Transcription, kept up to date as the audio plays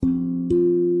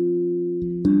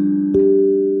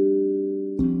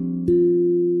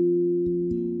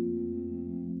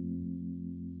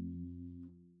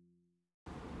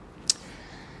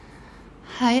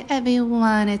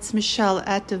everyone, it's Michelle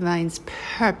at Divine's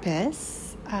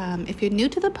Purpose. If you're new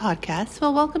to the podcast,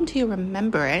 well, welcome to your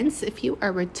remembrance. If you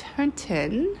are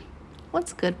returning,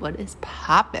 what's good, what is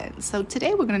poppin'? So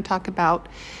today we're going to talk about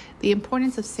the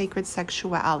importance of sacred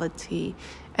sexuality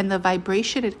and the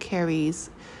vibration it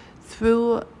carries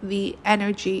through the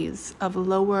energies of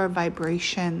lower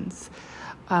vibrations,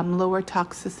 lower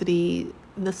toxicity,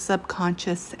 the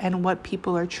subconscious, and what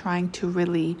people are trying to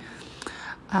really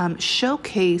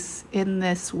showcase in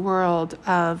this world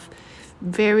of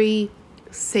very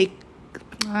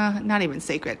not even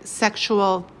sacred,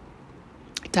 sexual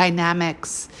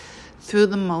dynamics through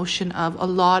the motion of a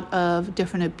lot of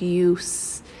different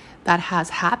abuse that has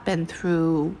happened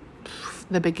through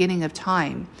the beginning of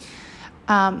time.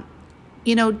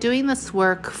 Doing this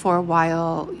work for a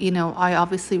while, I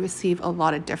obviously receive a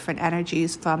lot of different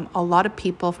energies from a lot of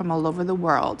people from all over the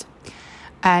world.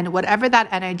 And whatever that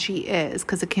energy is,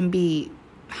 because it can be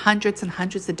hundreds and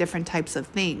hundreds of different types of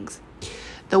things,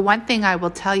 the one thing I will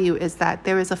tell you is that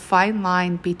there is a fine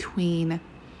line between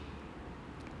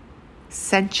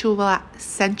true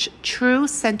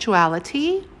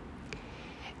sensuality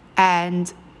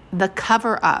and the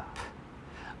cover-up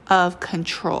of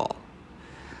control.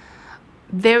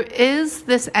 There is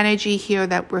this energy here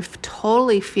that we're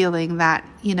totally feeling that,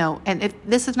 and if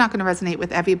this is not going to resonate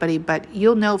with everybody, but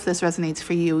you'll know if this resonates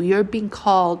for you. You're being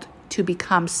called to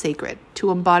become sacred,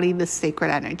 to embody the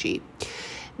sacred energy.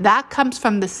 That comes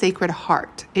from the sacred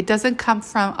heart. It doesn't come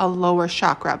from a lower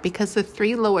chakra, because the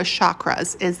 3 lower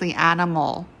chakras is the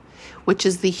animal, which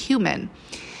is the human.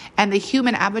 And the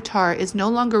human avatar is no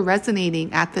longer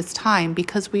resonating at this time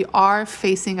because we are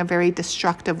facing a very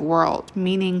destructive world,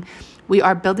 meaning we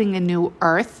are building a new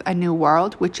earth, a new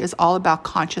world, which is all about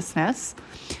consciousness,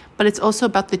 but it's also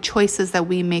about the choices that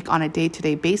we make on a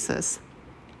day-to-day basis.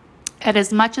 And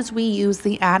as much as we use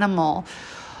the animal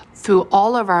through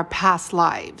all of our past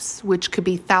lives, which could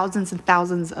be thousands and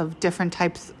thousands of different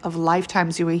types of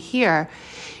lifetimes you were here,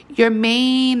 your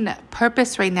main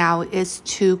purpose right now is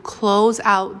to close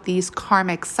out these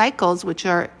karmic cycles, which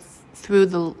are through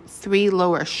the 3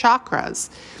 lower chakras,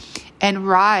 and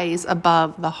rise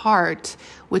above the heart,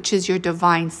 which is your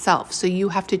divine self. So you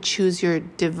have to choose your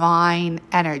divine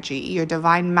energy, your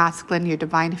divine masculine, your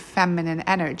divine feminine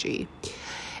energy.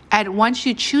 And once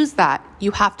you choose that,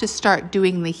 you have to start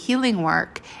doing the healing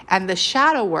work and the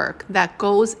shadow work that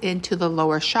goes into the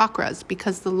lower chakras,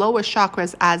 because the lower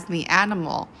chakras, as the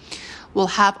animal, will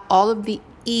have all of the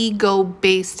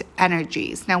ego-based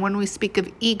energies. Now, when we speak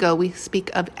of ego, we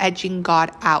speak of edging God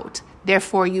out.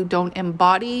 Therefore, you don't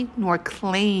embody nor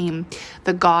claim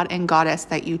the God and goddess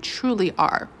that you truly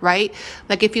are, right?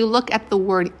 Like if you look at the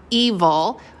word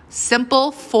evil,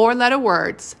 simple 4-letter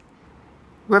words,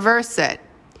 reverse it,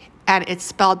 and it's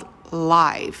spelled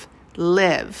live,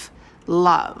 live,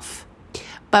 love.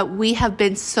 But we have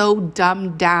been so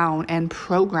dumbed down and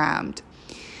programmed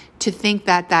to think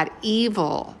that that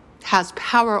evil has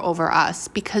power over us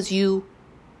because you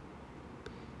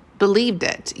believed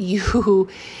it. You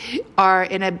are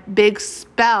in a big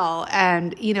spell,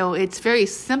 and it's very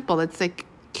simple. It's like,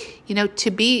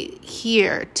 to be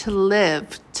here, to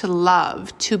live, to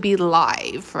love, to be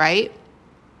live, right?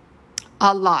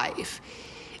 Alive.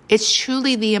 It's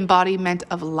truly the embodiment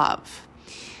of love.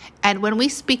 And when we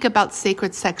speak about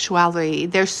sacred sexuality,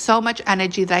 there's so much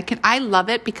energy that I love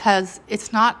it because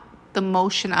it's not the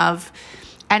motion of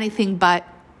anything but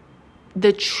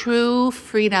the true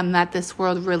freedom that this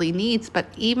world really needs. But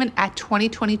even at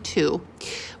 2022,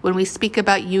 when we speak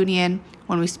about union,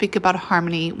 when we speak about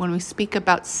harmony, when we speak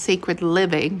about sacred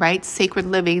living, right? Sacred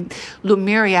living,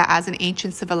 Lemuria as an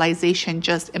ancient civilization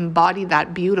just embodied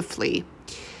that beautifully.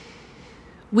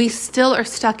 We still are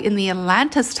stuck in the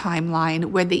Atlantis timeline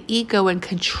where the ego and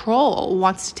control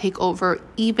wants to take over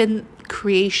even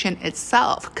creation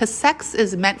itself, because sex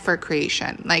is meant for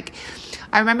creation. Like,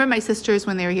 I remember my sisters,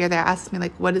 when they were here, they asked me,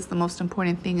 like, what is the most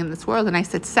important thing in this world? And I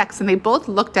said sex. And they both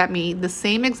looked at me the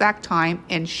same exact time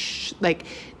and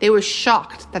they were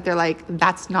shocked that they're like,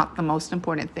 that's not the most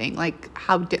important thing. Like,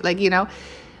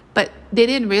 but they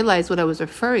didn't realize what I was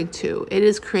referring to. It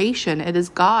is creation. It is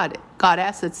God,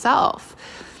 goddess itself.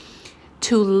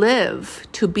 To live,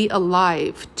 to be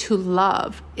alive, to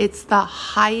love. It's the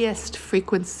highest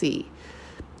frequency.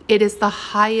 It is the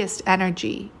highest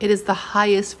energy. It is the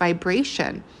highest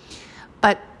vibration.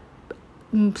 But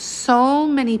so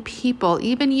many people,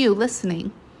 even you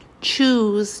listening,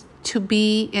 choose to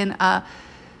be in a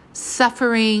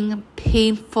suffering,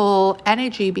 painful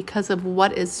energy because of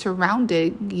what is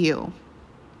surrounding you.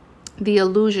 The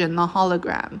illusion, the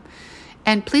hologram.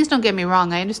 And please don't get me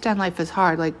wrong. I understand life is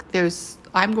hard.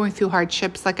 I'm going through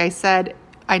hardships. Like I said,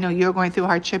 I know you're going through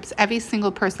hardships. Every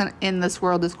single person in this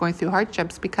world is going through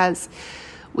hardships because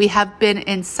we have been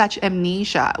in such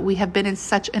amnesia. We have been in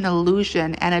such an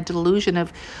illusion and a delusion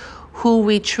of who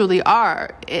we truly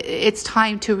are. It's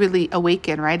time to really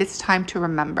awaken, right? It's time to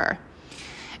remember.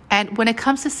 And when it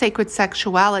comes to sacred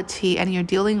sexuality and you're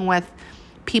dealing with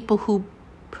people who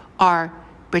are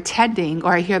pretending,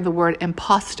 or I hear the word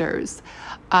imposters,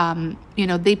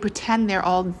 they pretend they're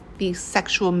all these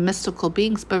sexual mystical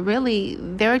beings, but really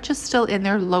they're just still in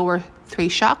their lower 3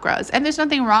 chakras. And there's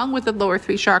nothing wrong with the lower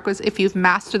 3 chakras if you've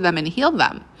mastered them and healed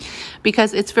them,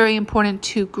 because it's very important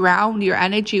to ground your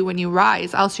energy when you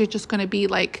rise. Else you're just going to be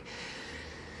like,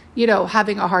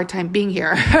 having a hard time being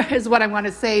here is what I want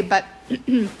to say. But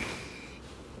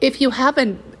if you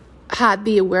haven't had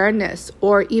the awareness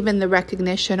or even the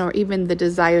recognition or even the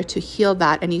desire to heal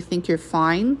that and you think you're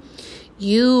fine,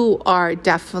 you are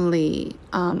definitely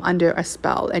under a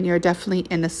spell, and you're definitely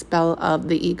in a spell of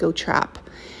the ego trap.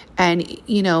 And,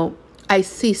 I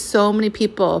see so many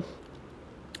people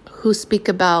who speak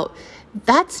about,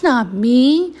 that's not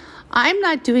me. I'm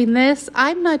not doing this.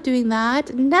 I'm not doing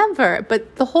that. Never.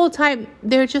 But the whole time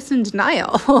they're just in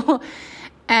denial.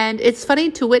 And it's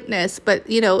funny to witness, but,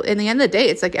 in the end of the day,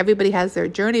 it's like everybody has their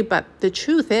journey. But the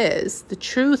truth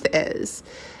is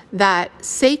that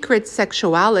sacred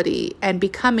sexuality and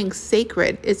becoming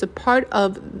sacred is a part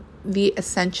of the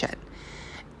ascension.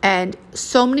 And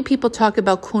so many people talk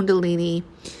about Kundalini.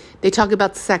 They talk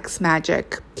about sex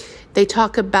magic. They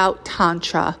talk about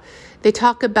Tantra. They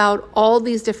talk about all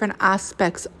these different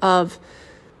aspects of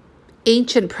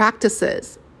ancient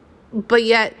practices, but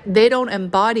yet they don't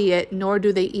embody it, nor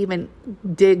do they even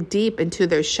dig deep into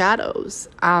their shadows.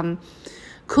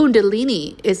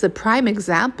 Kundalini is a prime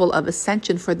example of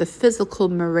ascension for the physical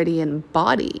meridian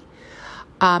body.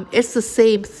 It's the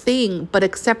same thing, but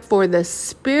except for the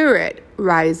spirit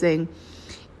rising,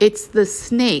 it's the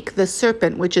snake, the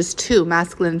serpent, which is 2,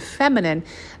 masculine and feminine,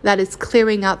 that is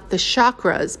clearing out the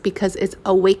chakras because it's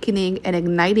awakening and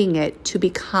igniting it to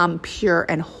become pure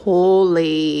and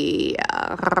holy.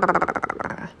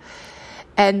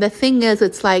 And the thing is,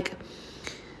 it's like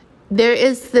there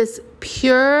is this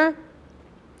pure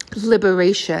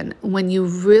liberation when you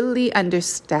really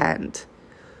understand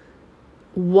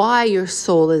why your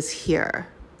soul is here.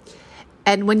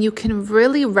 And when you can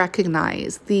really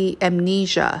recognize the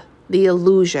amnesia, the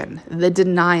illusion, the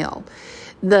denial,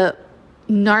 the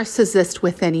narcissist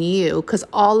within you, because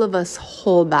all of us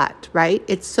hold that, right?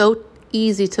 It's so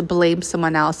easy to blame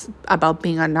someone else about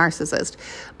being a narcissist,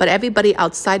 but everybody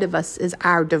outside of us is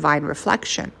our divine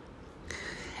reflection.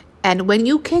 And when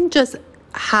you can just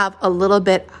have a little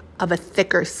bit of a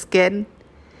thicker skin,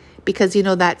 because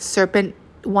that serpent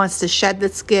wants to shed the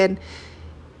skin,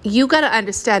 you got to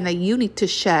understand that you need to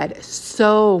shed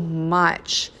so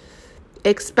much,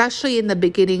 especially in the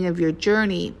beginning of your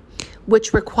journey,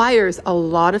 which requires a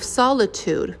lot of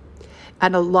solitude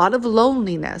and a lot of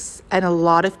loneliness and a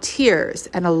lot of tears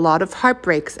and a lot of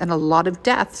heartbreaks and a lot of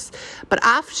deaths. But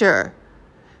after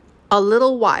a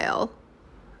little while,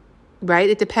 right,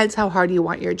 it depends how hard you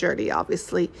want your journey,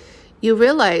 obviously, you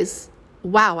realize,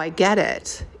 wow, I get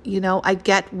it. I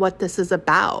get what this is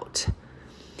about.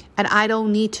 And I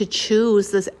don't need to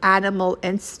choose this animal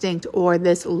instinct or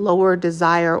this lower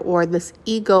desire or this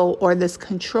ego or this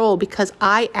control, because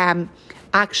I am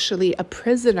actually a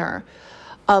prisoner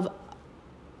of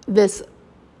this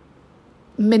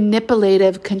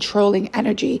manipulative, controlling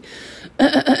energy.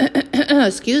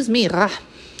 Excuse me.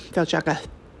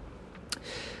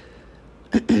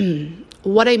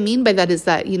 What I mean by that is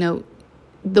that,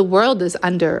 the world is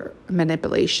under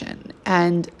manipulation,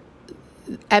 and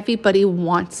everybody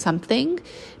wants something,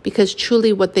 because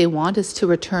truly what they want is to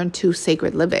return to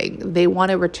sacred living. They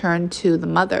want to return to the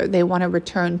mother. They want to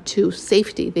return to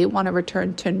safety. They want to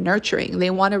return to nurturing. They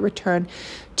want to return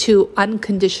to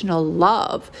unconditional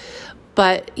love.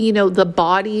 But, the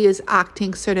body is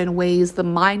acting certain ways. The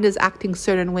mind is acting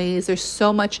certain ways. There's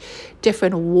so much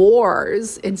different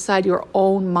wars inside your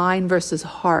own mind versus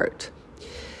heart.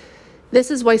 This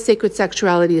is why sacred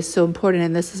sexuality is so important,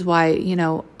 and this is why,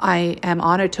 I am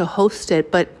honored to host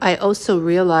it. But I also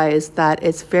realize that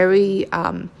it's very,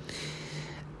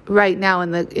 right now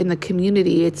in the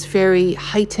community, it's very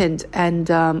heightened, and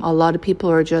a lot of people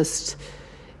are just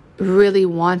really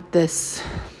want this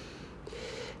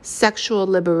sexual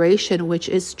liberation, which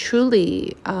is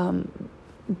truly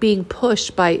being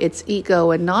pushed by its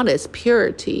ego and not its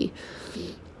purity.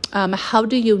 How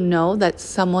do you know that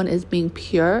someone is being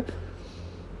pure?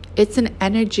 It's an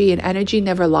energy, and energy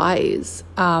never lies.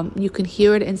 You can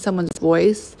hear it in someone's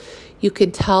voice. You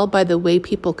can tell by the way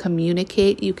people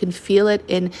communicate. You can feel it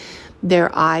in their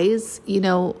eyes,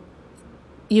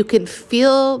 you can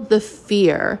feel the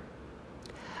fear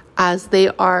as they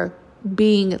are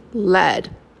being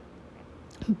led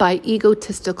by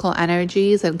egotistical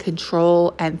energies and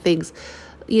control and things.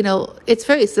 It's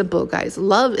very simple, guys.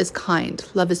 Love is kind.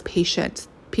 Love is patient.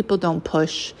 People don't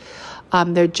push.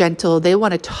 They're gentle. They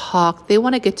want to talk. They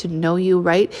want to get to know you,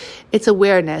 right? It's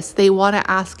awareness. They want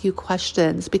to ask you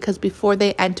questions because before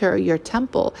they enter your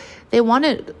temple, they want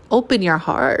to open your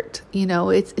heart.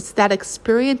 It's that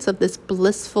experience of this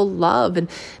blissful love and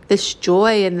this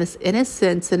joy and this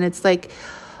innocence. And it's like,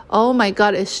 oh my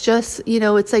God, it's just,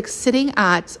 it's like sitting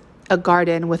at a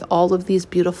garden with all of these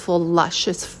beautiful,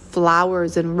 luscious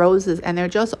flowers and roses, and they're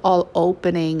just all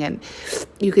opening, and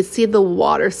you could see the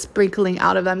water sprinkling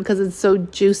out of them because it's so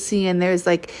juicy, and there's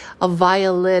like a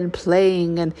violin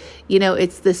playing, and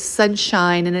it's this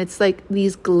sunshine, and it's like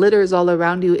these glitters all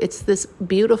around you. It's this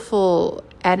beautiful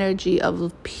energy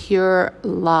of pure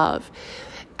love.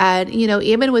 And,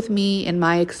 even with me and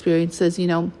my experiences,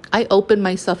 I open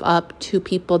myself up to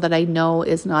people that I know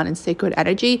is not in sacred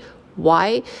energy.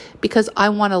 Why? Because I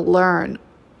want to learn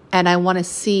and I want to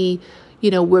see,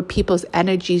 where people's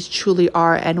energies truly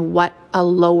are and what a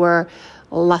lower,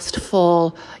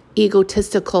 lustful,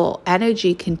 egotistical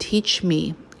energy can teach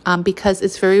me. Because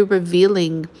it's very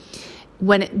revealing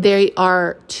when they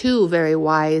are too very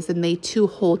wise and they too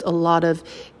hold a lot of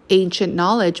ancient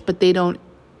knowledge, but they don't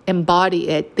embody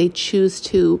it. They choose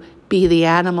to be the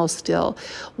animal still.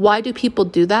 Why do people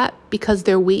do that? Because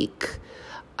they're weak.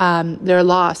 They're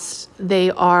lost.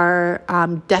 They are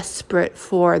desperate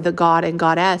for the God and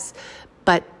Goddess,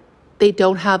 but they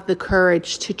don't have the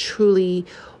courage to truly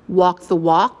walk the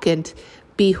walk and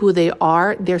be who they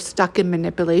are. They're stuck in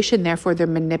manipulation. Therefore, they're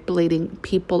manipulating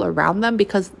people around them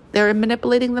because they're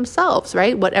manipulating themselves,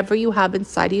 right? Whatever you have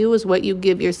inside of you is what you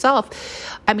give yourself.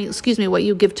 What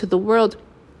you give to the world.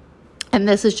 And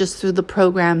this is just through the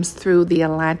programs, through the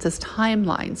Atlantis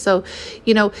timeline. So,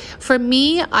 for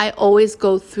me, I always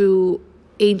go through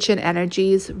ancient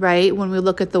energies, right? When we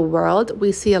look at the world,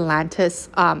 we see Atlantis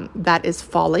that is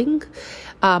falling.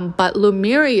 But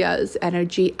Lemuria's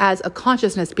energy as a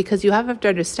consciousness, because you have to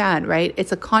understand, right?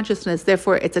 It's a consciousness,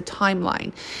 therefore it's a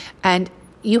timeline. And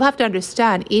you have to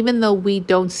understand, even though we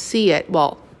don't see it,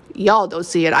 well, y'all don't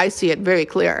see it, I see it very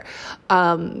clear,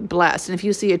 blessed. And if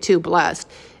you see it too,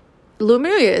 blessed.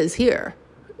 Lemuria is here.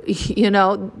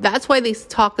 That's why they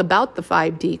talk about the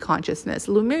 5D consciousness.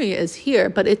 Lemuria is here,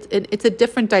 but it's a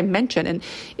different dimension. And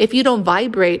if you don't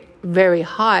vibrate very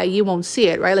high, you won't see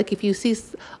it, right? Like if you see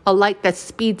a light that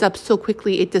speeds up so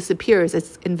quickly, it disappears.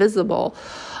 It's invisible.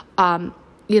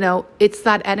 It's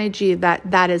that energy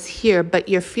that is here, but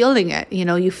you're feeling it.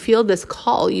 You feel this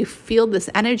call, you feel this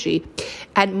energy.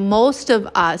 And most of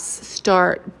us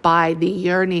start by the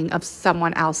yearning of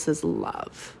someone else's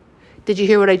love. Did you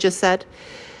hear what I just said?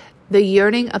 The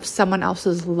yearning of someone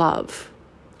else's love.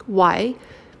 Why?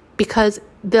 Because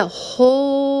the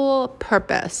whole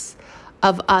purpose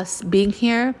of us being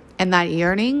here and that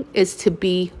yearning is to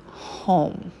be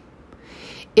home.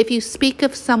 If you speak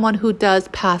of someone who does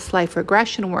past life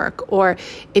regression work, or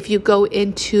if you go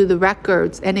into the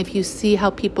records and if you see how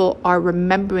people are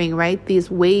remembering, right, these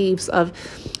waves of,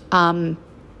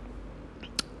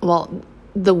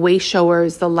 the way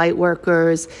showers, the light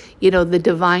workers, the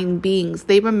divine beings,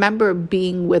 they remember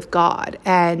being with God.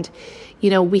 And,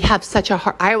 we have such a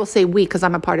hard, I will say we, because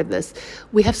I'm a part of this,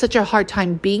 we have such a hard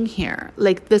time being here.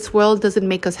 Like this world doesn't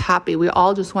make us happy. We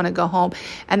all just want to go home.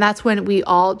 And that's when we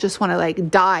all just want to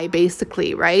die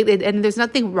basically, right? And there's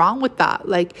nothing wrong with that.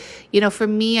 For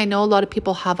me, I know a lot of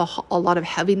people have a lot of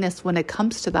heaviness when it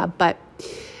comes to that, but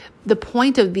the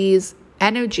point of these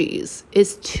energies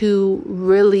is to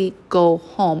really go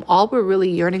home. All we're really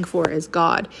yearning for is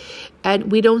God.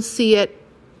 And we don't see it.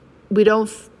 We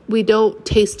don't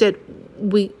taste it.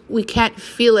 We can't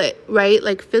feel it, right?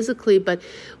 Like physically, but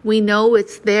we know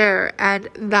it's there. And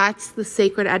that's the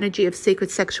sacred energy of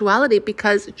sacred sexuality,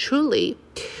 because truly,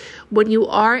 when you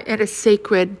are at a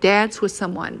sacred dance with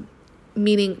someone,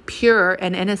 meaning pure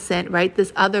and innocent, right?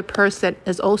 This other person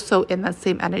is also in that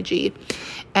same energy.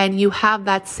 And you have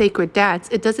that sacred dance.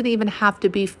 It doesn't even have to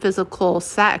be physical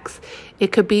sex.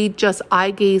 It could be just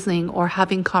eye gazing or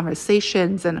having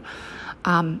conversations and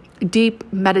deep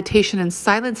meditation and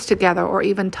silence together, or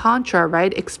even tantra,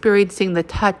 right? Experiencing the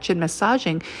touch and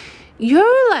massaging.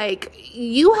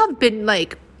 You have been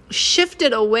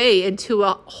shifted away into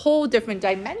a whole different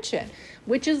dimension,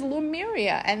 which is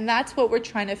Lemuria. And that's what we're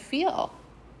trying to feel.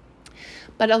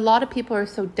 But a lot of people are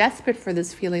so desperate for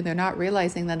this feeling, they're not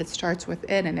realizing that it starts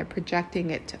within and they're projecting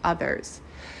it to others.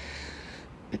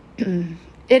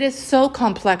 It is so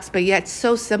complex, but yet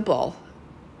so simple.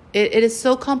 It is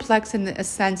so complex in a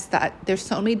sense that there's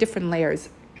so many different layers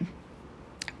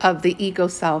of the ego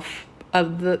self,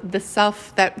 of the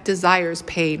self that desires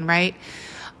pain, right?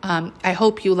 I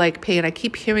hope you like pain. I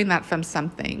keep hearing that from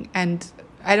something, and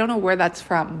I don't know where that's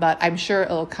from, but I'm sure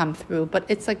it'll come through. But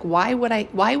it's like, why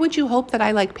would you hope that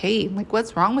I like pain? Like,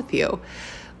 what's wrong with you?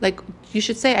 Like, you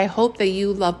should say, I hope that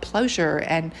you love pleasure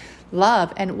and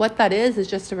love. And what that is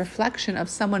just a reflection of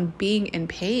someone being in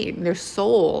pain. Their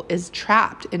soul is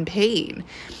trapped in pain,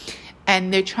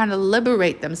 and they're trying to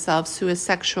liberate themselves through a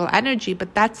sexual energy,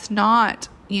 but that's not,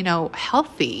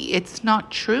 healthy. It's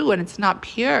not true, and it's not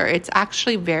pure. It's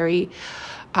actually very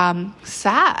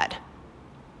sad.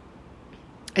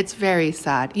 It's very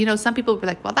sad. Some people be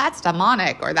like, well, that's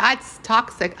demonic or that's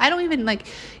toxic. I don't even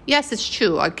yes, it's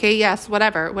true. Okay. Yes.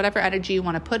 Whatever energy you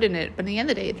want to put in it. But at the end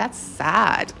of the day, that's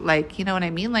sad. You know what I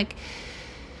mean?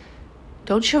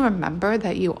 Don't you remember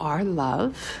that you are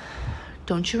love?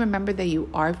 Don't you remember that you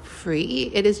are free?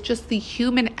 It is just the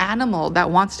human animal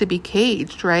that wants to be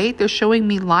caged, right? They're showing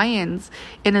me lions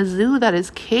in a zoo that is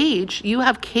caged. You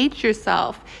have caged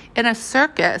yourself in a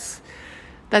circus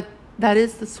that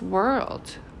is this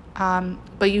world.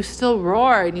 But you still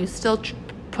roar and you still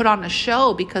put on a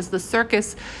show because the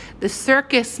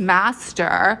circus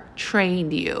master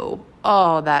trained you.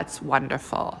 Oh, that's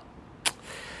wonderful.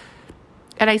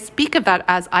 And I speak of that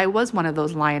as I was one of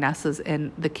those lionesses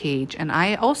in the cage, and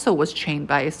I also was trained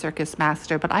by a circus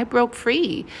master, but I broke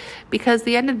free because at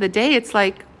the end of the day, it's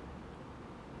like,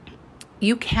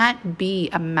 you can't be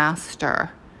a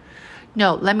master.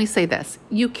 No, let me say this.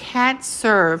 You can't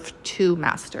serve two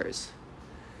masters.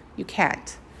 You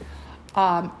can't.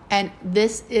 And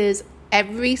this is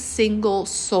every single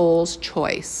soul's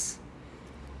choice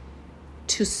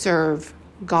to serve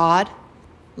God,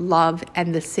 love,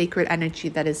 and the sacred energy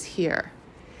that is here.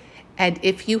 And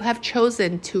if you have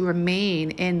chosen to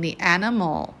remain in the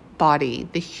animal body,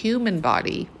 the human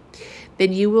body,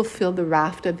 then you will feel the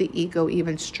raft of the ego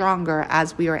even stronger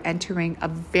as we are entering a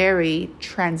very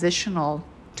transitional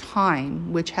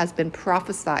time, which has been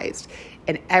prophesized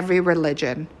in every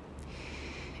religion,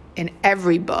 in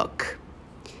every book.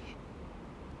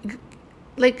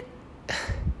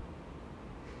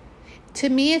 To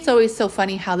me, it's always so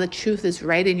funny how the truth is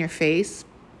right in your face,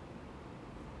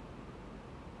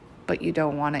 but you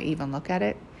don't want to even look at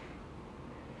it.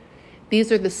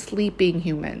 These are the sleeping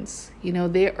humans.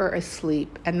 They are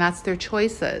asleep, and that's their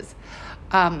choices.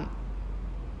 But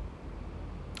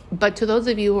to those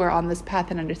of you who are on this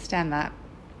path and understand that,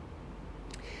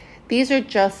 these are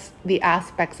just the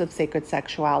aspects of sacred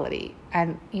sexuality.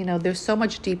 And, there's so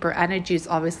much deeper energies,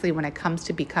 obviously, when it comes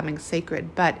to becoming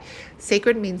sacred. But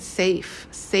sacred means safe.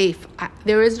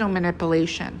 There is no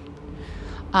manipulation.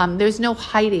 There's no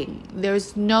hiding.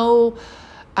 There's no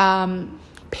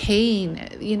pain.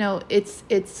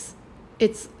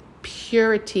 It's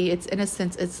purity, it's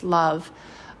innocence, it's love.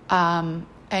 And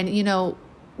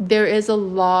there is a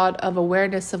lot of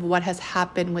awareness of what has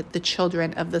happened with the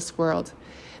children of this world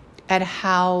and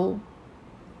how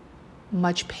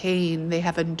much pain they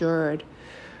have endured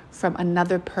from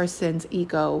another person's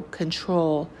ego,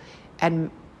 control, and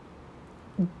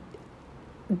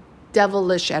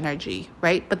devilish energy,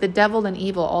 right? But the devil and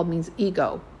evil all means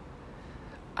ego.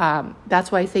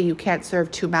 That's why I say you can't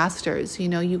serve two masters.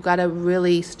 You got to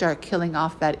really start killing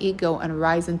off that ego and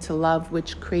rise into love,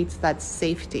 which creates that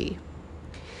safety.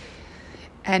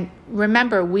 And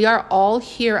remember, we are all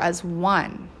here as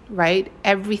one, right?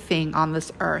 Everything on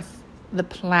this earth, the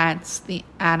plants, the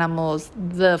animals,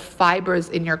 the fibers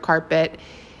in your carpet,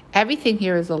 everything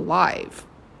here is alive.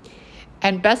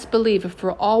 And best believe if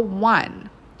we're all one,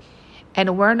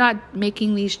 and we're not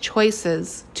making these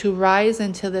choices to rise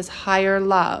into this higher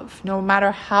love, no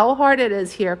matter how hard it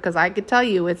is here, because I could tell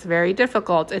you it's very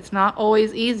difficult. It's not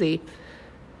always easy.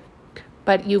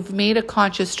 But you've made a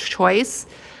conscious choice.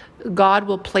 God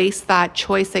will place that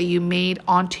choice that you made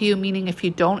onto you, meaning if you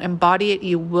don't embody it,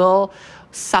 you will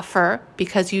suffer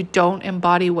because you don't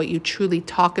embody what you truly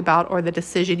talk about or the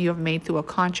decision you have made through a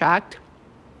contract.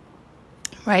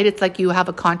 Right? It's like you have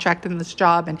a contract in this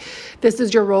job and this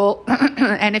is your role.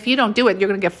 And if you don't do it, you're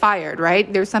going to get fired,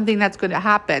 right? There's something that's going to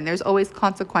happen. There's always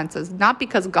consequences, not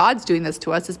because God's doing this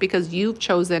to us. It's because you've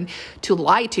chosen to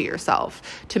lie to yourself,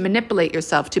 to manipulate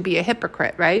yourself, to be a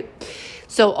hypocrite, right?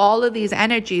 So all of these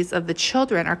energies of the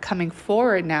children are coming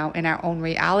forward now in our own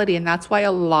reality. And that's why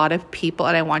a lot of people,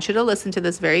 and I want you to listen to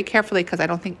this very carefully because I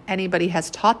don't think anybody has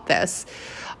taught this,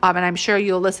 and I'm sure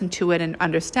you'll listen to it and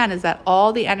understand, is that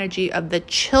all the energy of the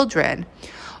children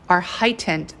are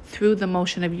heightened through the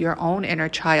motion of your own inner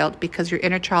child, because your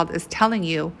inner child is telling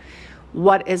you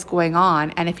what is going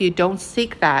on. And if you don't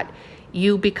seek that,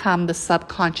 you become the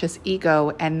subconscious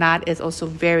ego. And that is also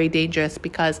very dangerous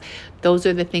because those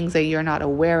are the things that you're not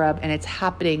aware of, and it's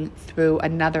happening through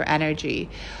another energy.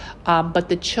 But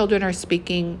the children are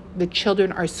speaking, the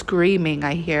children are screaming,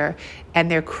 I hear, and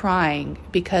they're crying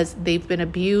because they've been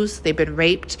abused, they've been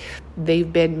raped,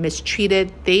 they've been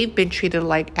mistreated, they've been treated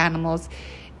like animals.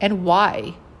 And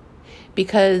why?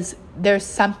 Because there's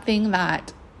something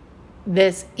that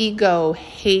this ego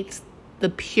hates, the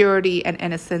purity and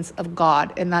innocence of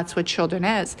God, and that's what children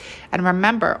is. And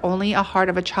remember, only a heart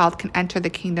of a child can enter the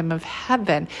kingdom of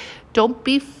heaven. Don't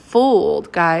be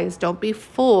fooled, guys. Don't be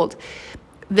fooled.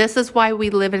 This is why we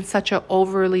live in such an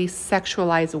overly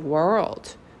sexualized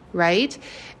world, right?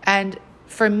 And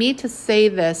for me to say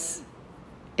this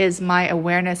is my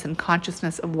awareness and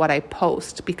consciousness of what I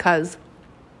post, because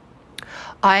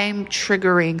I'm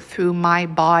triggering through my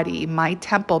body, my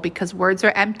temple, because words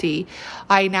are empty.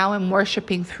 I now am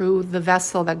worshiping through the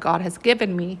vessel that God has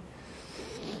given me.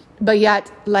 But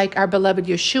yet, like our beloved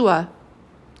Yeshua,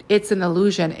 it's an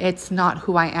illusion. It's not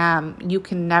who I am. You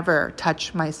can never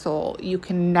touch my soul. You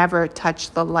can never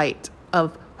touch the light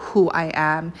of who I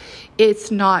am. It's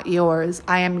not yours.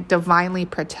 I am divinely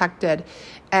protected.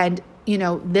 And,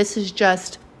 this is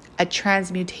just a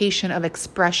transmutation of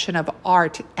expression of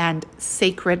art and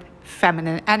sacred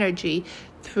feminine energy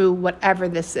through whatever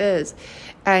this is.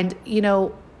 And,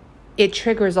 it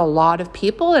triggers a lot of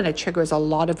people, and it triggers a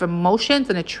lot of emotions,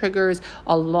 and it triggers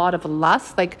a lot of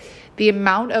lust. Like the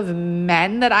amount of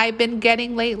men that I've been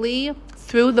getting lately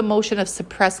through the motion of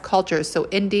suppressed cultures. So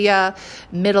India,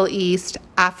 Middle East,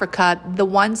 Africa, the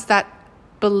ones that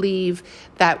believe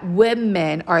that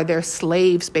women are their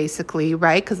slaves, basically,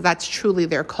 right? Because that's truly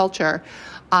their culture.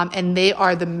 And they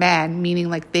are the men, meaning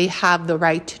like they have the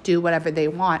right to do whatever they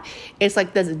want. It's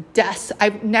like this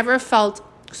I've never felt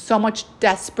so much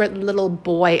desperate little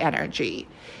boy energy.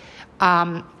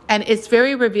 And it's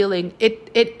very revealing.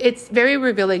 It's very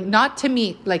revealing, not to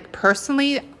me, like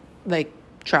personally, like,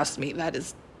 trust me, that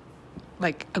is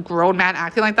like a grown man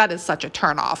acting like that is such a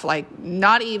turnoff. Like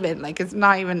not even, like it's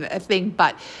not even a thing,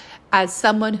 but as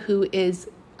someone who is,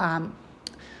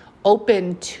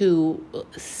 open to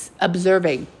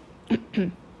observing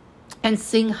and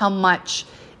seeing how much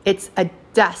it's a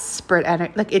desperate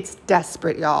energy, like it's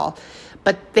desperate, y'all.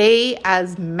 But they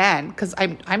as men, because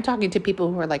I'm talking to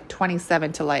people who are like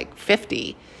 27 to like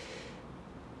 50.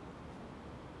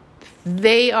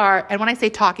 They are, and when I say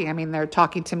talking, I mean they're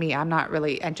talking to me. I'm not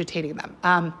really entertaining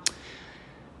them.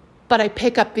 But I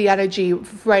pick up the energy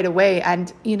right away.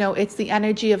 And, it's the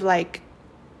energy of like,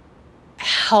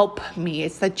 help me.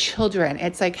 It's the children.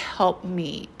 It's like, help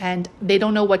me. And they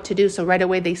don't know what to do. So right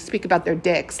away they speak about their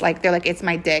dicks. Like they're like, it's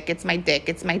my dick. It's my dick.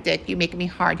 It's my dick. You make me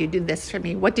hard. You do this for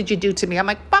me. What did you do to me? I'm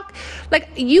like, fuck. Like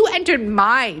you entered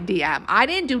my DM. I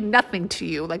didn't do nothing to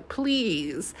you. Like,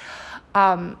 please.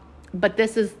 But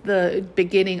this is the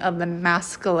beginning of the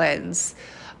masculines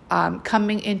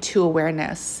coming into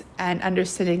awareness and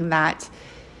understanding that,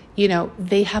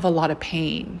 they have a lot of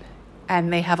pain.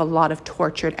 And they have a lot of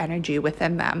tortured energy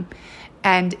within them.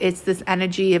 And it's this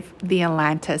energy of the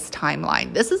Atlantis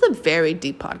timeline. This is a very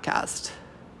deep podcast.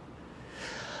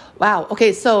 Wow.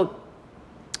 Okay, so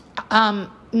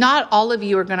not all of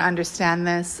you are going to understand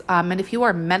this. And if you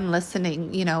are men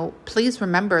listening, please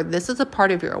remember this is a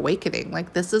part of your awakening.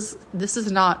 Like this is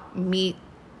not me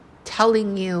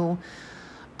telling you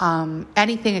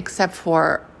anything except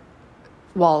for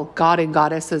God and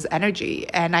Goddess's energy.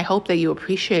 And I hope that you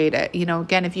appreciate it.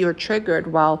 Again, if you are triggered,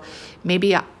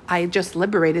 maybe I just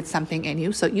liberated something in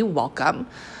you, so you welcome.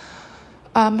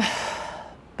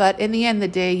 But in the end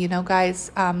of the day, guys,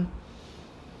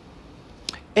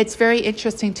 it's very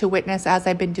interesting to witness as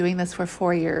I've been doing this for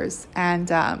 4 years and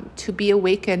to be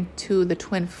awakened to the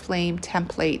twin flame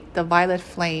template, the violet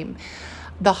flame,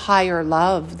 the higher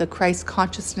love, the Christ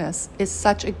consciousness is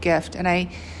such a gift. And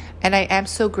I am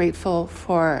so grateful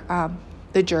for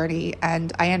the journey,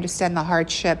 and I understand the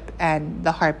hardship and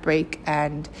the heartbreak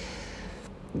and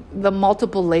the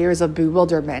multiple layers of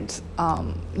bewilderment,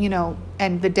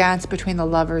 and the dance between the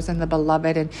lovers and the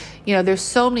beloved. And, there's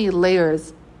so many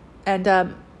layers. And,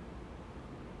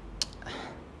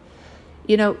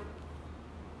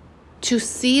 to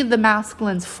see the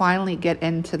masculines finally get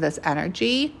into this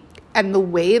energy, and the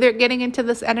way they're getting into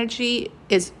this energy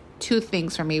is two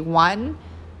things for me. One,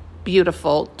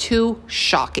 beautiful. Two,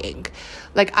 shocking.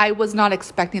 Like I was not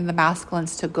expecting the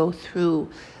masculines to go through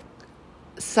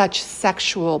such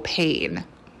sexual pain.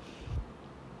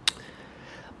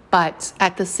 But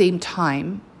at the same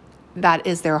time, that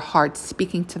is their heart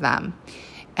speaking to them.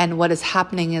 And what is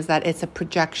happening is that it's a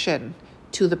projection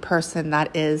to the person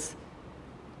that is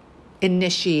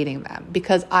initiating them.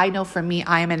 Because I know for me,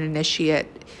 I am an initiate.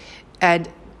 And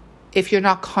if you're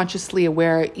not consciously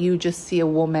aware, you just see a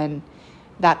woman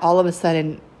that all of a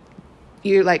sudden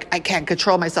you're like, I can't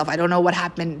control myself. I don't know what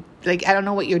happened. Like, I don't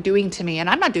know what you're doing to me. And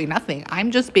I'm not doing nothing.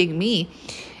 I'm just being me.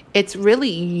 It's really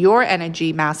your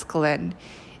energy, masculine.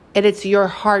 And it's your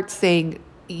heart saying,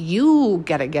 you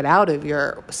got to get out of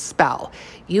your spell.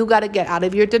 You got to get out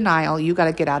of your denial. You got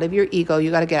to get out of your ego. You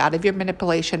got to get out of your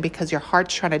manipulation, because your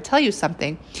heart's trying to tell you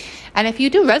something. And if you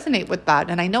do resonate with that,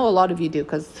 and I know a lot of you do,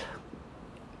 because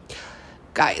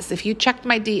guys, if you checked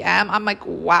my DM, I'm like,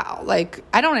 wow, like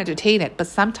I don't entertain it, but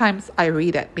sometimes I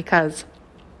read it because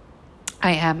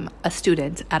I am a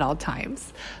student at all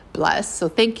times. Bless. So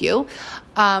thank you.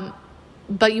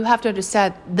 But you have to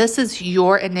understand, this is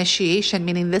your initiation,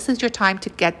 meaning this is your time to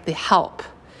get the help.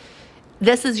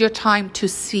 This is your time to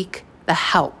seek the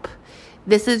help.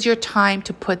 This is your time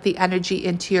to put the energy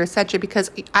into your center,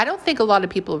 because I don't think a lot of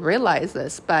people realize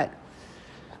this, but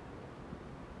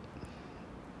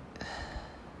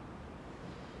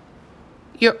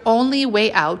your only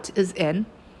way out is in,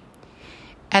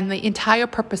 and the entire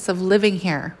purpose of living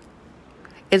here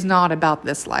is not about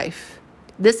this life.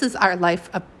 This is our life.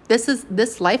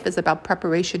 This life is about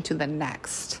preparation to the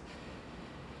next.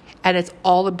 And it's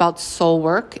all about soul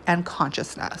work and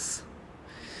consciousness.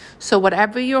 So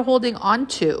whatever you're holding on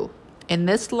to in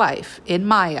this life, in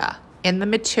Maya, in the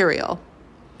material,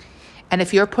 and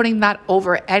if you're putting that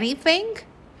over anything,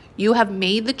 you have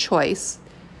made the choice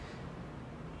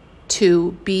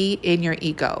to be in your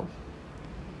ego.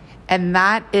 And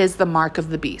that is the mark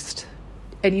of the beast.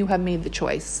 And you have made the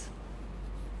choice.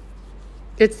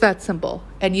 It's that simple.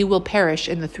 And you will perish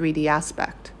in the 3D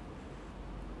aspect.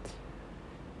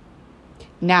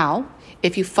 Now,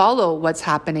 if you follow what's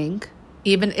happening,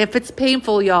 even if it's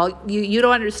painful, y'all, you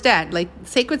don't understand. Like,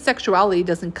 sacred sexuality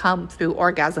doesn't come through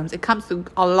orgasms. It comes through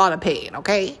a lot of pain,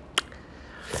 okay?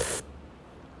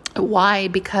 Why?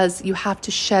 Because you have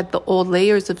to shed the old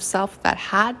layers of self that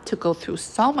had to go through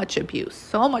so much abuse,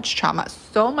 so much trauma,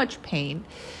 so much pain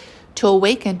to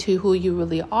awaken to who you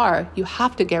really are. You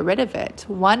have to get rid of it.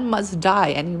 One must die,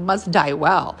 and you must die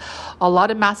well. A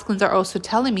lot of masculines are also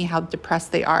telling me how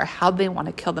depressed they are, how they want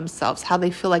to kill themselves, how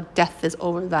they feel like death is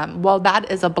over them. Well,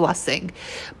 that is a blessing.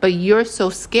 But you're so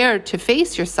scared to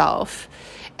face yourself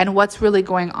and what's really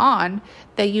going on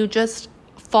that you just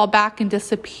fall back and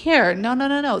disappear.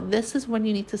 No. This is when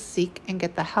you need to seek and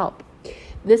get the help.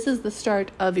 This is the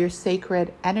start of your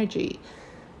sacred energy.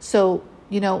 So,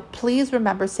 please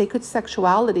remember, sacred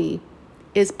sexuality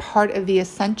is part of the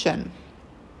ascension.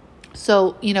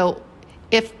 So,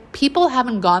 if people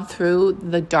haven't gone through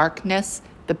the darkness,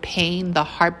 the pain, the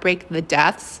heartbreak, the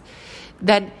deaths,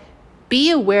 then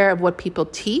be aware of what people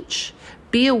teach.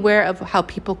 Be aware of how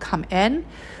people come in.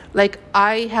 Like,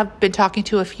 I have been talking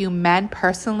to a few men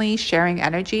personally, sharing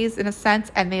energies in a sense,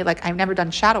 and they like, I've never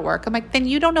done shadow work. I'm like, then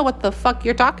you don't know what the fuck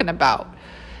you're talking about.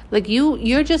 Like,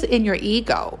 you're just in your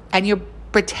ego, and you're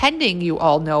pretending you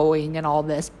all knowing and all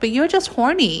this, but you're just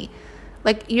horny.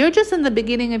 Like, you're just in the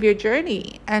beginning of your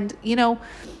journey. And,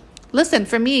 listen,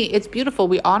 for me, it's beautiful.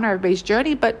 We honor everybody's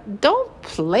journey, but don't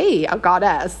play a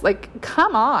goddess. Like,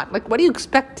 come on. Like, what do you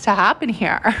expect to happen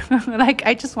here? Like,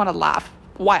 I just want to laugh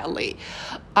wildly.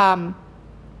 But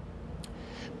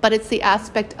it's the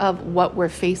aspect of what we're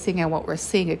facing and what we're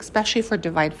seeing, especially for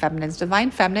divine feminines.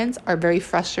 Divine feminines are very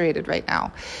frustrated right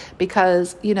now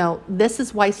because, this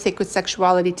is why sacred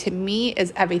sexuality to me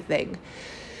is everything.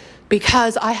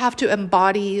 Because I have to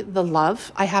embody the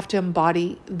love. I have to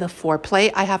embody the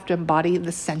foreplay. I have to embody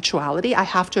the sensuality. I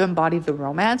have to embody the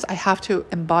romance. I have to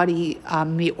embody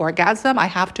the orgasm. I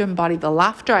have to embody the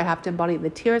laughter. I have to embody the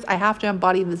tears. I have to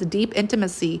embody this deep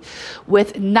intimacy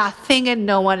with nothing and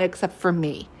no one except for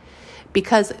me.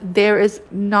 Because there is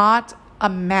not a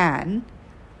man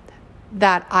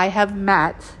that I have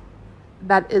met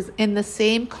that is in the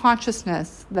same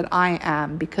consciousness that I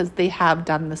am, because they have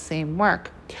done the same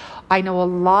work. I know a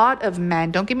lot of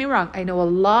men, don't get me wrong, I know a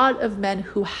lot of men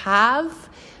who have,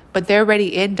 but they're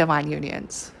already in divine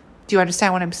unions. Do you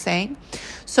understand what I'm saying?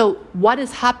 So what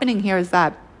is happening here is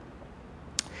that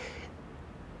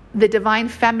the divine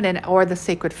feminine or the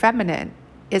sacred feminine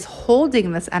is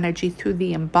holding this energy through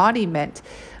the embodiment,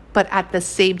 but at the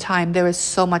same time, there is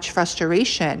so much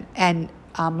frustration and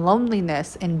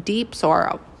loneliness and deep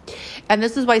sorrow. And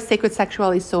this is why sacred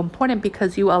sexuality is so important,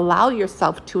 because you allow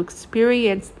yourself to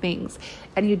experience things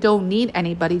and you don't need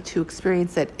anybody to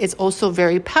experience it. It's also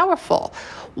very powerful.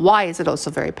 Why is it also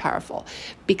very powerful?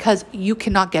 Because you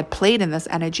cannot get played in this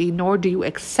energy, nor do you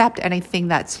accept anything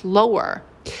that's lower.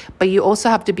 But you also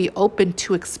have to be open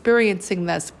to experiencing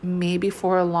this maybe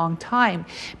for a long time.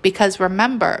 Because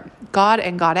remember, God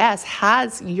and Goddess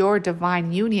has your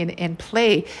divine union in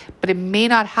play, but it may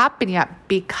not happen yet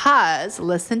because,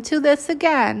 listen to this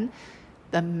again,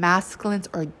 the masculines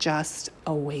are just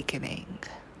awakening.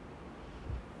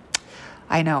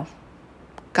 I know.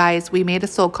 Guys, we made a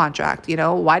soul contract.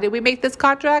 Why did we make this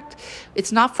contract?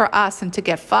 It's not for us and to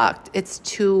get fucked. It's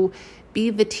to be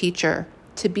the teacher,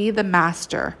 to be the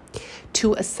master,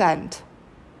 to ascend.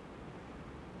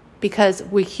 Because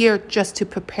we're here just to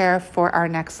prepare for our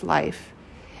next life.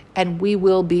 And we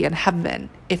will be in heaven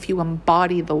if you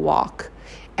embody the walk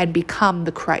and become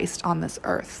the Christ on this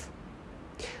earth.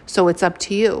 So it's up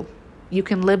to you. You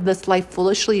can live this life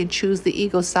foolishly and choose the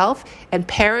ego self and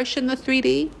perish in the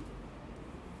 3D.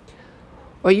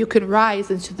 Or you can rise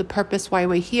into the purpose why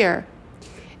we're here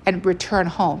and return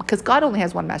home. Because God only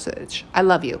has one message. I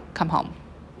love you. Come home.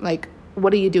 Like,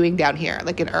 what are you doing down here?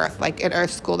 Like in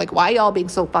Earth school. Like, why are y'all being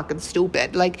so fucking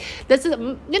stupid? Like, this is,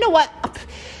 you know what?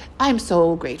 I'm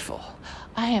so grateful.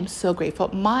 I am so grateful.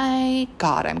 My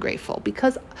God, I'm grateful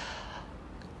because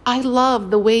I love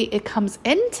the way it comes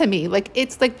into me. Like,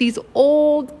 it's like these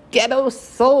old ghetto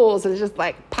souls. It's just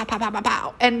like, pow, pow, pow, pow,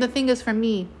 pow. And the thing is, for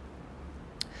me,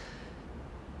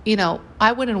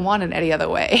 I wouldn't want it any other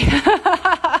way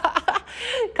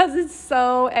because it's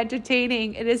so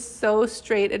entertaining. It is so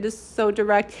straight. It is so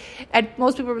direct. And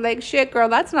most people are like, shit, girl,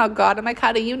 that's not God. I'm like,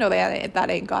 how do you know that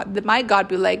ain't God? My God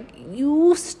be like,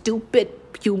 you stupid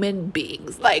human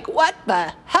beings. Like, what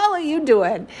the hell are you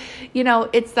doing?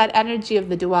 It's that energy of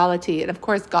the duality. And of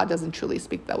course, God doesn't truly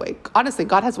speak that way. Honestly,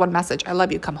 God has one message. I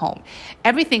love you. Come home.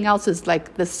 Everything else is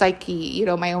like the psyche,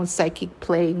 my own psyche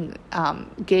playing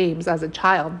games as a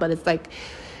child. But it's like,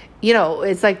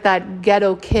 it's like that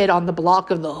ghetto kid on the block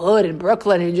of the hood in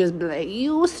Brooklyn and just be like,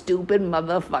 you stupid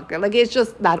motherfucker. Like, it's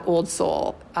just that old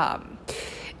soul.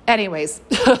 Anyways.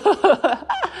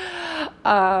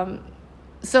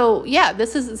 So yeah,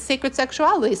 this is sacred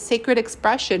sexuality, sacred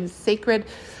expression, sacred,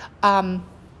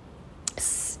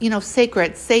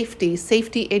 sacred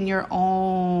safety in your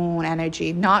own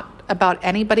energy, not about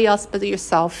anybody else but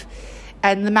yourself.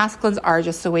 And the masculines are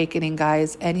just awakening,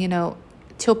 guys. And,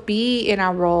 to be in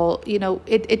our role,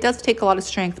 it does take a lot of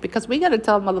strength because we got to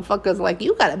tell motherfuckers, like,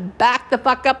 you got to back the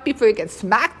fuck up before you get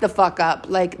smacked the fuck up.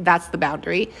 Like, that's the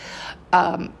boundary.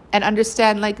 And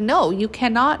understand, like, no, you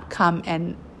cannot come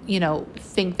and,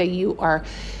 think that you are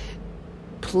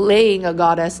playing a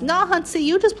goddess. No, Huntsy,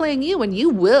 you just playing you, and you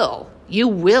will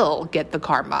get the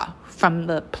karma from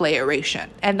the playeration.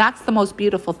 And that's the most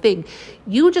beautiful thing.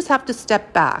 You just have to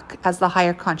step back as the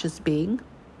higher conscious being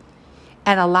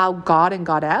and allow God and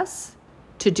Goddess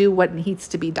to do what needs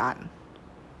to be done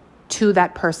to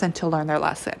that person to learn their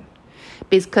lesson.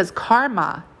 Because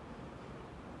karma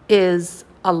is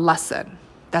a lesson.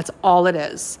 That's all it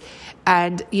is.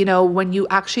 And, when you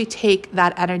actually take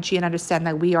that energy and understand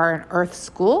that we are an earth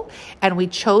school and we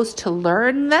chose to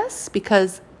learn this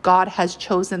because God has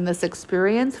chosen this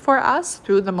experience for us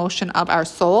through the motion of our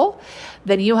soul,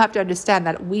 then you have to understand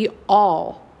that we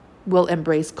all will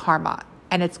embrace karma.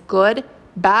 And it's good,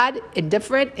 bad,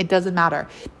 indifferent, it doesn't matter.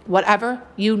 Whatever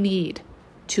you need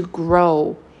to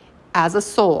grow as a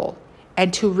soul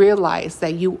and to realize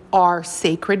that you are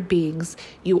sacred beings,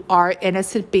 you are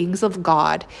innocent beings of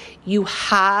God, you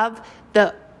have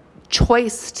the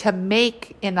choice to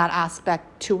make in that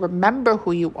aspect to remember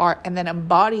who you are and then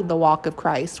embody the walk of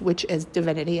Christ, which is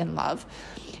divinity and love,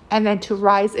 and then to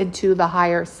rise into the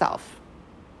higher self.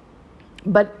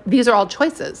 But these are all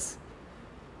choices.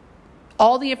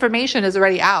 All the information is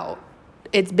already out.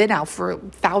 It's been out for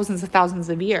thousands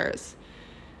of years.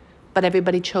 But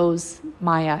everybody chose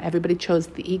Maya. Everybody chose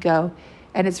the ego.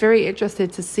 And it's very interesting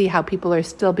to see how people are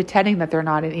still pretending that they're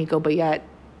not an ego, but yet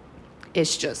they're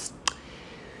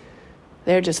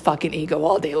just fucking ego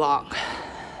all day long.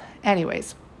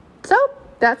 Anyways, so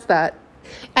that's that.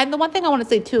 And the one thing I want to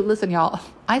say too, listen, y'all,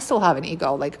 I still have an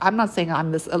ego. Like, I'm not saying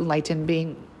I'm this enlightened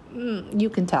being. You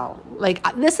can tell. Like,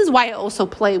 this is why I also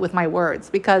play with my words,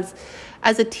 because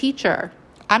as a teacher,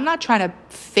 I'm not trying to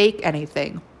fake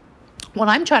anything. What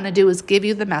I'm trying to do is give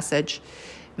you the message,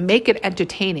 make it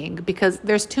entertaining, because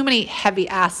there's too many heavy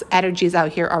ass energies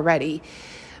out here already.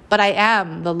 But I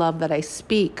am the love that I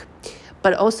speak.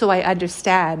 But also I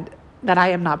understand that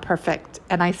I am not perfect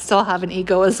and I still have an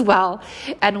ego as well.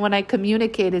 And when I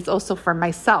communicate, it's also for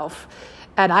myself.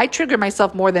 And I trigger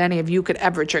myself more than any of you could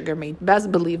ever trigger me.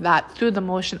 Best believe that, through the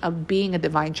motion of being a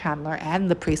divine channeler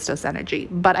and the priestess energy.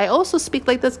 But I also speak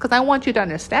like this because I want you to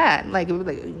understand. Like,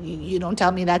 you don't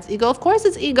tell me that's ego. Of course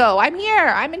it's ego. I'm here.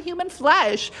 I'm in human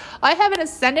flesh. I haven't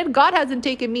ascended. God hasn't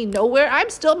taken me nowhere. I'm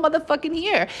still motherfucking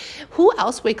here. Who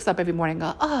else wakes up every morning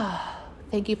and go, oh,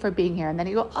 thank you for being here. And then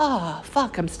you go, oh,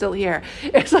 fuck, I'm still here.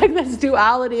 It's like this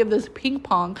duality of this ping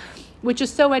pong, which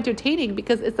is so entertaining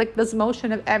because it's like this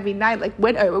motion of every night. Like,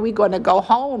 when are we going to go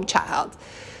home, child?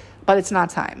 But it's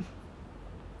not time.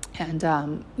 And,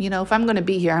 if I'm going to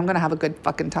be here, I'm going to have a good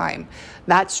fucking time.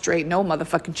 That's straight. No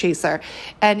motherfucking chaser.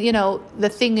 And, the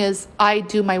thing is, I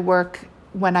do my work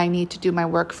when I need to do my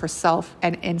work for self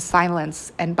and in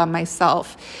silence and by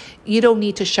myself. You don't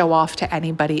need to show off to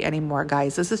anybody anymore,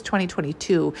 guys. This is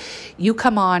 2022. You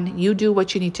come on, you do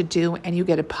what you need to do, and you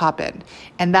get it poppin'.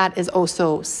 And that is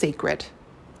also sacred.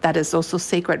 That is also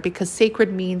sacred, because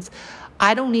sacred means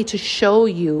I don't need to show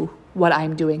you what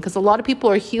I'm doing, because a lot of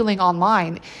people are healing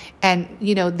online and,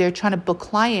 they're trying to book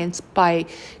clients by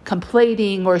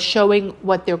complaining or showing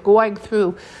what they're going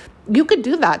through. You could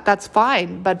do that. That's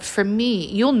fine. But for me,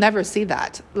 you'll never see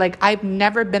that. Like, I've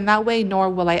never been that way, nor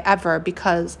will I ever,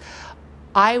 because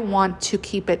I want to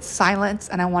keep it silent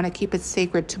and I want to keep it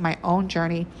sacred to my own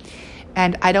journey.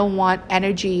 And I don't want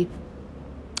energy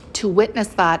to witness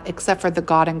that except for the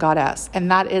God and Goddess.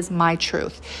 And that is my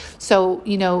truth. So,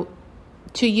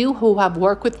 to you who have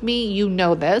worked with me, you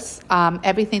know this.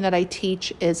 Everything that I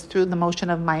teach is through the motion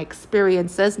of my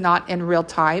experiences, not in real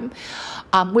time,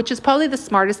 which is probably the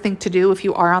smartest thing to do if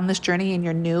you are on this journey and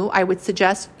you're new. I would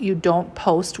suggest you don't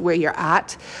post where you're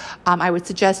at. I would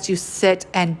suggest you sit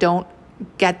and don't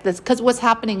get this, because what's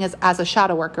happening is, as a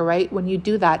shadow worker, right? When you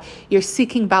do that, you're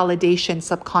seeking validation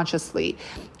subconsciously.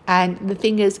 And the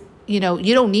thing is, you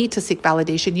don't need to seek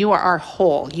validation. You are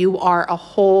whole. You are a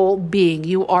whole being.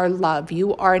 You are love.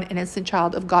 You are an innocent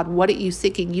child of God. What are you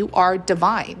seeking? You are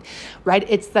divine, right?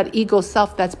 It's that ego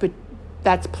self that's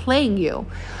playing you.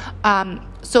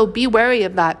 So be wary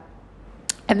of that.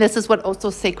 And this is what also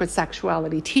sacred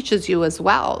sexuality teaches you as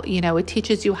well. It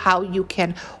teaches you how you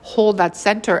can hold that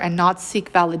center and not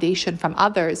seek validation from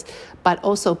others, but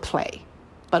also play.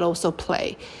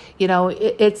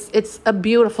 It's a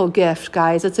beautiful gift,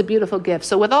 guys. It's a beautiful gift.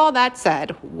 So with all that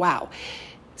said, wow.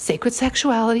 Sacred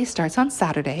Sexuality starts on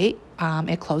Saturday.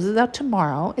 It closes out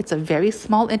tomorrow. It's a very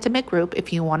small, intimate group.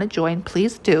 If you want to join,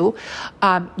 please do.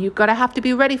 You're going to have to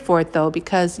be ready for it, though,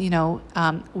 because,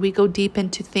 we go deep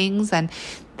into things and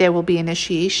there will be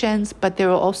initiations, but there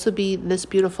will also be this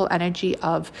beautiful energy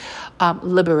of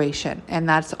liberation. And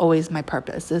that's always my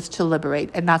purpose, is to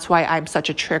liberate. And that's why I'm such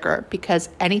a trigger, because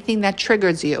anything that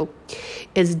triggers you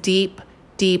is deep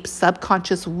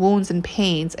subconscious wounds and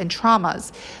pains and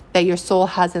traumas that your soul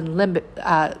hasn't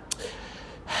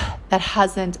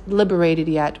liberated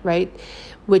yet, right?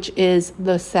 Which is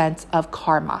the sense of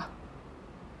karma,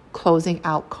 closing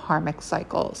out karmic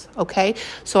cycles. Okay,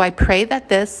 so I pray that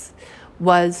this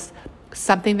was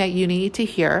something that you need to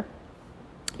hear.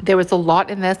 There was a lot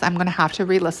in this. I'm going to have to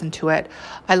re-listen to it.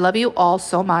 I love you all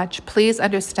so much. Please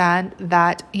understand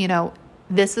that,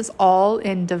 this is all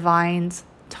in divine's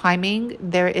timing.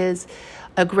 There is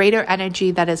a greater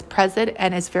energy that is present,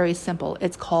 and it's very simple.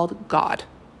 It's called God.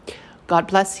 God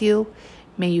bless you.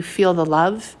 May you feel the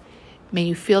love. May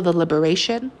you feel the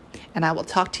liberation. And I will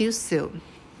talk to you soon.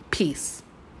 Peace.